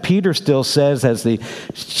Kepha, Peter still says, as the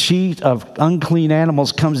sheet of unclean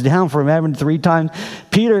animals comes down from heaven 3 times,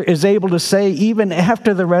 Peter is able to say, even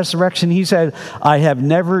after the resurrection, he said, I have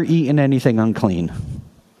never eaten anything unclean.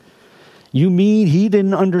 You mean he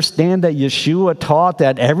didn't understand that Yeshua taught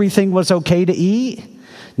that everything was okay to eat?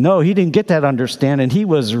 No, he didn't get that understanding. He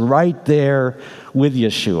was right there with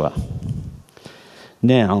Yeshua.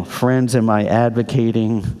 Now, friends, am I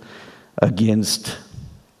advocating against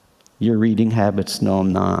your eating habits? No,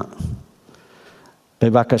 I'm not.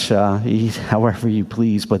 Bevakasha, eat however you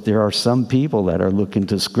please, but there are some people that are looking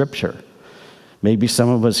to Scripture. Maybe some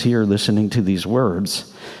of us here listening to these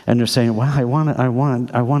words, and they're saying, "Well, I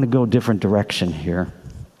want to go a different direction here.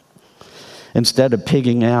 Instead of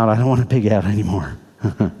pigging out, I don't want to pig out anymore."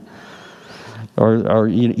 or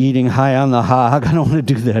eating high on the hog, I don't want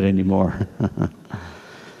to do that anymore.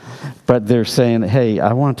 But they're saying, hey,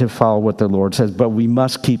 I want to follow what the Lord says, but we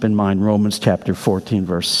must keep in mind Romans chapter 14,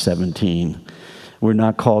 verse 17. We're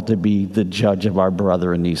not called to be the judge of our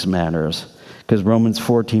brother in these matters. Because Romans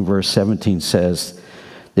 14, verse 17 says,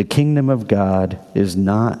 the kingdom of God is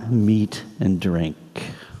not meat and drink,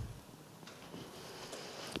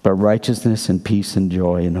 but righteousness and peace and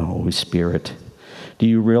joy in the Holy Spirit. Do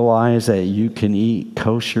you realize that you can eat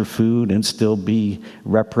kosher food and still be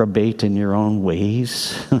reprobate in your own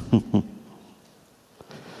ways?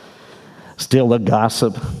 Still a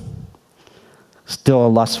gossip, still a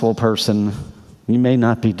lustful person. You may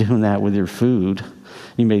not be doing that with your food.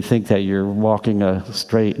 You may think that you're walking a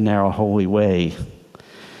straight, narrow, holy way.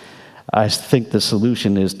 I think the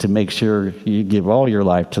solution is to make sure you give all your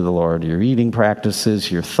life to the Lord. Your eating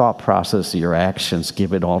practices, your thought process, your actions,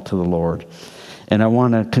 give it all to the Lord. And I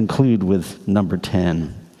want to conclude with number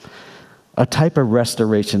 10, a type of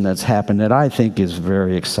restoration that's happened that I think is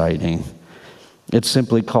very exciting. It's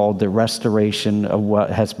simply called the restoration of what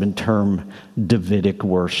has been termed Davidic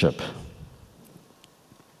worship.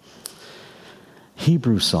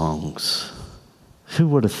 Hebrew songs. Who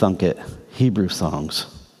would have thunk it? Hebrew songs.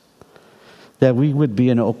 That we would be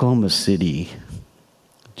in Oklahoma City,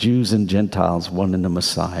 Jews and Gentiles, one in the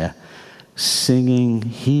Messiah, singing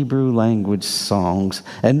Hebrew language songs,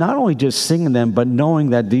 and not only just singing them, but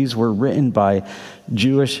knowing that these were written by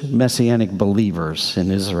Jewish Messianic believers in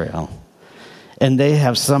Israel. And they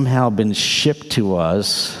have somehow been shipped to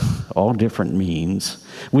us, all different means.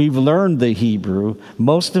 We've learned the Hebrew.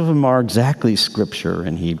 Most of them are exactly Scripture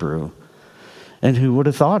in Hebrew. And who would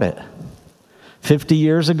have thought it? 50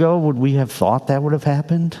 years ago, would we have thought that would have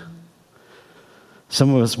happened?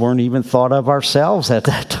 Some of us weren't even thought of ourselves at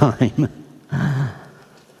that time.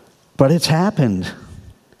 But it's happened.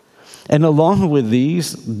 And along with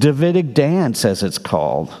these, Davidic dance, as it's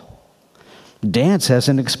called. Dance as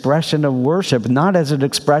an expression of worship, not as an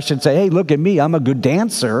expression, say, hey, look at me, I'm a good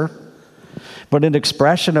dancer. But an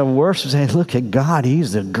expression of worship, say, look at God,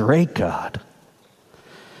 He's a great God.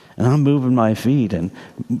 And I'm moving my feet and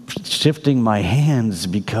shifting my hands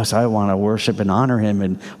because I want to worship and honor Him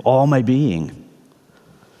in all my being.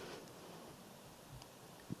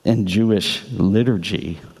 In Jewish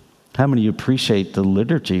liturgy, how many appreciate the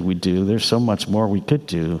liturgy we do? There's so much more we could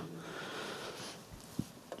do.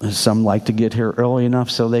 Some like to get here early enough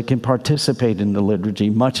so they can participate in the liturgy.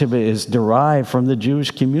 Much of it is derived from the Jewish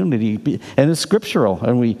community, and it's scriptural,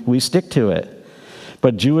 and we stick to it.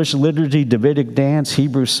 But Jewish liturgy, Davidic dance,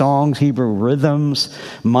 Hebrew songs, Hebrew rhythms,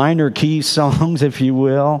 minor key songs, if you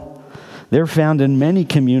will, they're found in many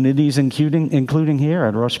communities, including here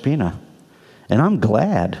at Rosh Pinah. And I'm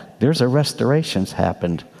glad there's a restoration's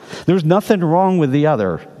happened. There's nothing wrong with the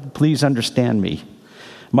other. Please understand me.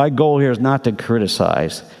 My goal here is not to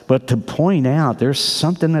criticize, but to point out there's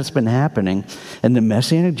something that's been happening, and the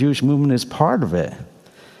Messianic Jewish movement is part of it.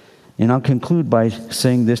 And I'll conclude by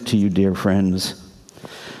saying this to you, dear friends.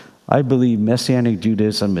 I believe Messianic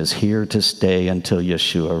Judaism is here to stay until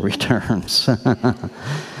Yeshua returns.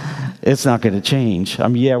 It's not going to change.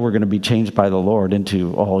 We're going to be changed by the Lord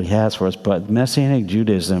into all He has for us, but Messianic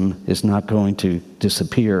Judaism is not going to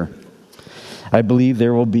disappear. I believe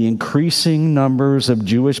there will be increasing numbers of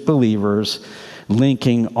Jewish believers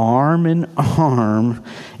linking arm in arm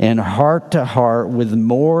and heart to heart with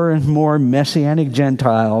more and more Messianic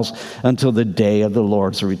Gentiles until the day of the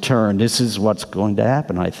Lord's return. This is what's going to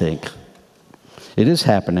happen, I think. It is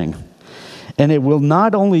happening. And it will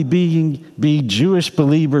not only be Jewish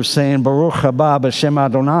believers saying, Baruch haba b'shem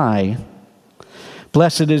Adonai,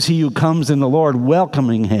 blessed is he who comes in the Lord,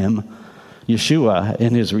 welcoming Him, Yeshua,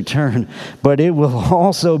 in His return. But it will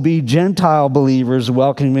also be Gentile believers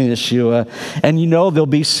welcoming Yeshua. And they'll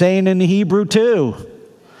be saying in Hebrew too.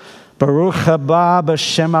 Baruch haba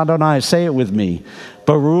b'shem Adonai. Say it with me.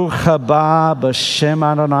 Baruch haba b'shem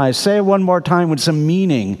Adonai. Say it one more time with some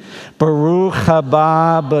meaning. Baruch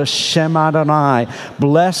haba b'shem Adonai.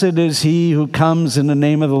 Blessed is he who comes in the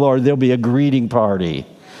name of the Lord. There'll be a greeting party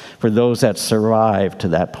for those that survive to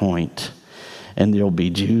that point. And there'll be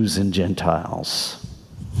Jews and Gentiles.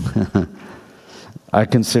 I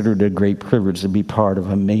consider it a great privilege to be part of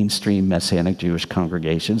a mainstream Messianic Jewish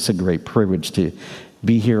congregation. It's a great privilege to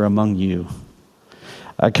be here among you.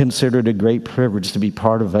 I consider it a great privilege to be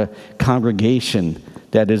part of a congregation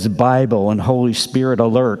that is Bible and Holy Spirit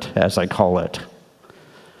alert, as I call it.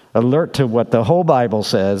 Alert to what the whole Bible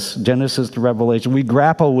says, Genesis to Revelation. We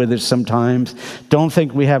grapple with it sometimes. Don't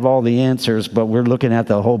think we have all the answers, but we're looking at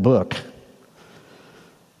the whole book.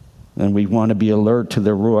 And we want to be alert to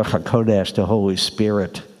the Ruach HaKodesh, the Holy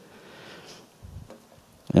Spirit.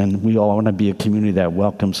 And we all want to be a community that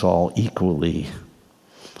welcomes all equally.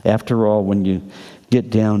 After all, when you get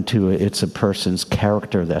down to it, it's a person's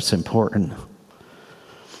character that's important.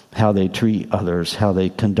 How they treat others, how they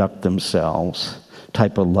conduct themselves,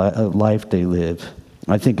 type of life they live.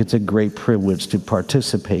 I think it's a great privilege to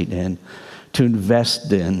participate in, to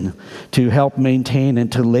invest in, to help maintain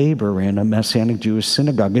and to labor in a Messianic Jewish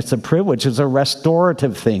synagogue. It's a privilege. It's a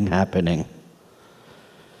restorative thing happening.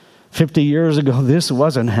 50 years ago, this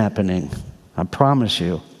wasn't happening. I promise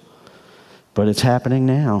you. But it's happening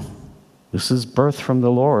now. This is birth from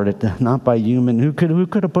the Lord, not by human. Who could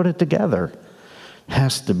have put it together? It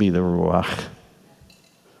has to be the Ruach.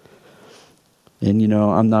 And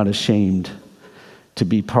I'm not ashamed to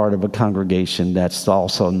be part of a congregation that's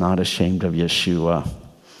also not ashamed of Yeshua.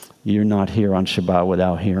 You're not here on Shabbat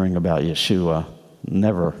without hearing about Yeshua.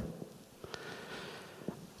 Never.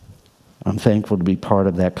 I'm thankful to be part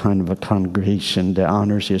of that kind of a congregation that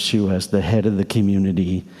honors Yeshua as the head of the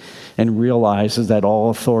community and realizes that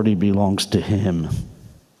all authority belongs to Him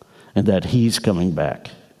and that He's coming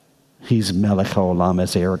back. He's Melech HaOlam,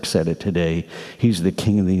 as Eric said it today. He's the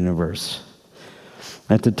King of the universe.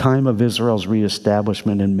 At the time of Israel's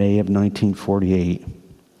reestablishment in May of 1948,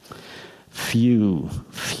 few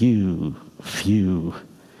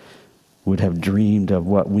would have dreamed of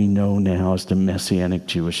what we know now as the Messianic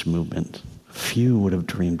Jewish movement. Few would have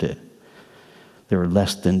dreamed it. There were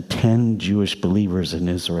less than 10 Jewish believers in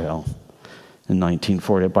Israel. in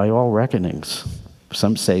 1940, by all reckonings.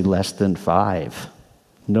 Some say less than 5.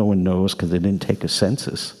 No one knows because they didn't take a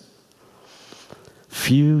census.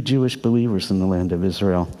 Few Jewish believers in the land of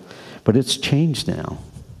Israel. But it's changed now.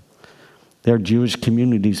 There are Jewish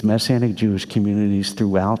communities, Messianic Jewish communities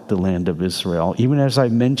throughout the land of Israel. Even as I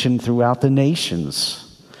mentioned, throughout the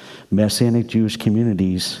nations, Messianic Jewish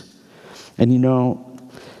communities. And you know,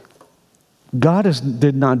 God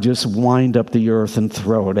did not just wind up the earth and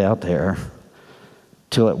throw it out there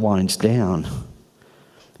till it winds down.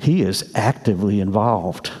 He is actively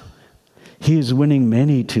involved. He is winning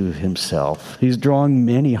many to himself. He's drawing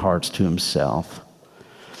many hearts to himself.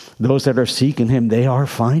 Those that are seeking him, they are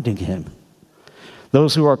finding him.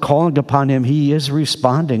 Those who are calling upon him, he is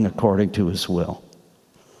responding according to his will.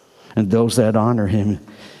 And those that honor him,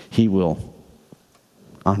 he will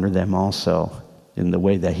honor them also in the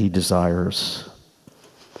way that he desires.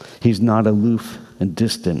 He's not aloof and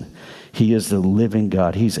distant. He is the living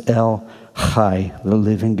God. He's El Chai, the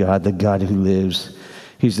living God, the God who lives.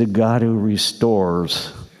 He's the God who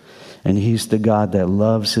restores. And he's the God that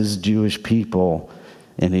loves his Jewish people,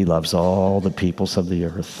 and he loves all the peoples of the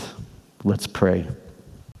earth. Let's pray.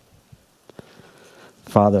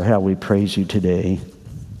 Father, how we praise you today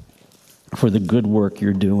for the good work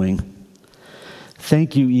you're doing.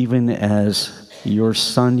 Thank you, even as your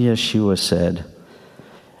son Yeshua said,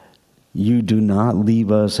 you do not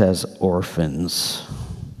leave us as orphans.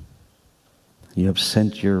 You have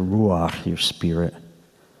sent your Ruach, your Spirit.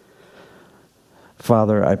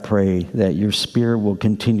 Father, I pray that your Spirit will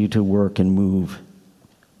continue to work and move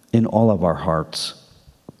in all of our hearts,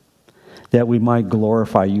 that we might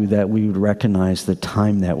glorify you, that we would recognize the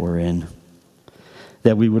time that we're in,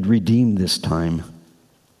 that we would redeem this time,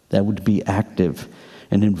 that would be active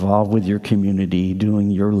and involved with your community,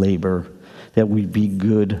 doing your labor, that we'd be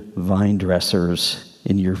good vine dressers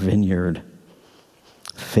in your vineyard,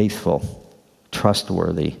 faithful,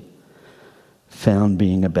 trustworthy, found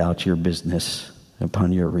being about your business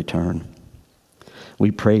upon your return.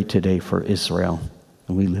 We pray today for Israel,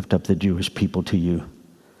 and we lift up the Jewish people to you.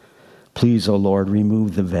 Please, O Lord,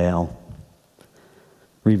 remove the veil.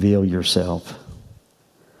 Reveal yourself.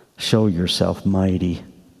 Show yourself mighty.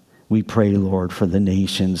 We pray, Lord, for the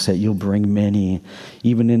nations, that you'll bring many,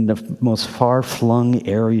 even in the most far-flung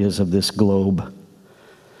areas of this globe,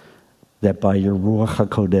 that by your Ruach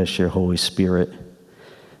HaKodesh, your Holy Spirit,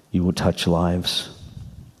 you will touch lives.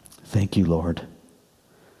 Thank you, Lord.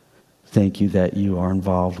 Thank you that you are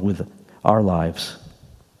involved with our lives,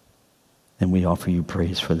 and we offer you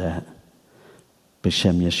praise for that.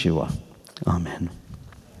 B'Shem Yeshua. Amen.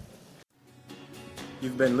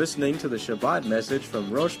 You've been listening to the Shabbat message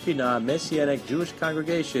from Rosh Pinah Messianic Jewish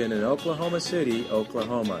Congregation in Oklahoma City,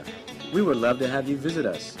 Oklahoma. We would love to have you visit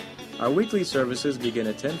us. Our weekly services begin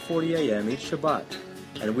at 10:40 a.m. each Shabbat,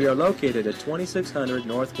 and we are located at 2600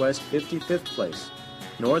 Northwest 55th Place,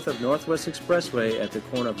 north of Northwest Expressway at the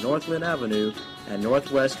corner of Northland Avenue and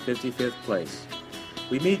Northwest 55th Place.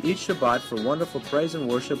 We meet each Shabbat for wonderful praise and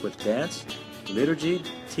worship with dance, liturgy,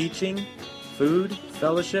 teaching, food,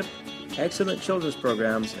 fellowship, excellent children's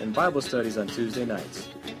programs, and Bible studies on Tuesday nights.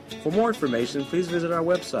 For more information, please visit our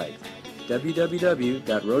website,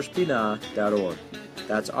 www.roshpinah.org.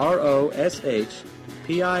 That's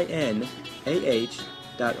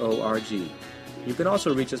ROSHPINAH.org. You can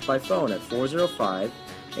also reach us by phone at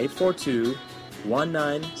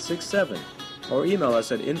 405-842-1967 or email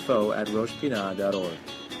us at info@roshpinah.org.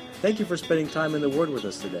 Thank you for spending time in the Word with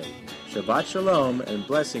us today. Shabbat Shalom and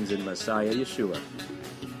blessings in Messiah Yeshua.